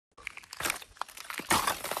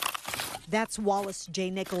That's Wallace J.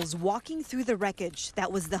 Nichols walking through the wreckage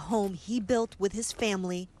that was the home he built with his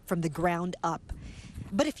family from the ground up.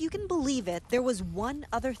 But if you can believe it, there was one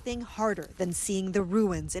other thing harder than seeing the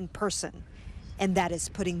ruins in person, and that is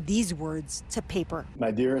putting these words to paper.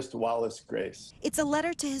 My dearest Wallace Grace. It's a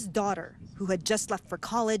letter to his daughter, who had just left for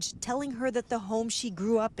college, telling her that the home she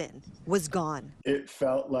grew up in was gone. It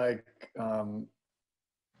felt like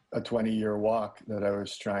a 20-year walk that I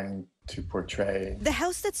was trying to portray. The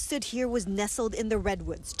house that stood here was nestled in the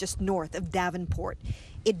redwoods just north of Davenport.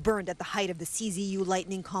 It burned at the height of the CZU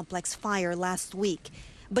Lightning Complex fire last week.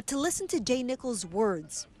 But to listen to Jay Nichols'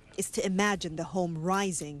 words is to imagine the home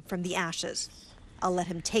rising from the ashes. I'll let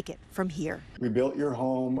him take it from here. We built your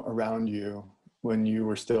home around you when you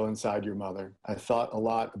were still inside your mother. I thought a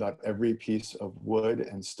lot about every piece of wood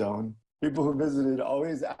and stone. People who visited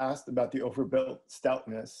always asked about the overbuilt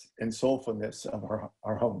stoutness and soulfulness of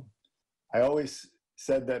our home. I always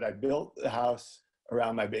said that I built the house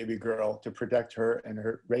around my baby girl to protect her and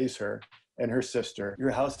raise her and her sister.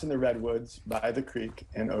 Your house in the redwoods by the creek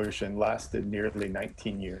and ocean lasted nearly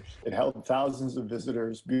 19 years. It held thousands of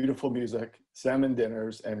visitors, beautiful music, salmon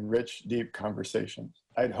dinners, and rich, deep conversations.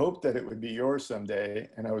 I'd hoped that it would be yours someday,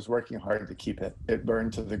 and I was working hard to keep it. It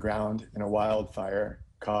burned to the ground in a wildfire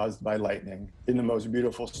caused by lightning in the most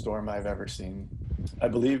beautiful storm I've ever seen. I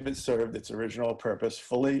believe it served its original purpose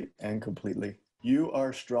fully and completely. You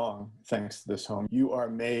are strong thanks to this home. You are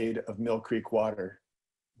made of Mill Creek water,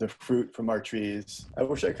 the fruit from our trees. I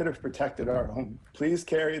wish I could have protected our home. Please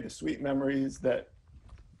carry the sweet memories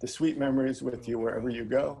with you wherever you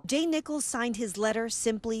go. Jay Nichols signed his letter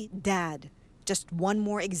simply Dad. Just one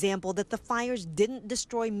more example that the fires didn't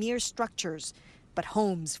destroy mere structures, but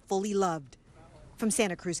homes fully loved. From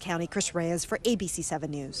Santa Cruz County, Chris Reyes for ABC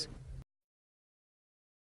 7 News.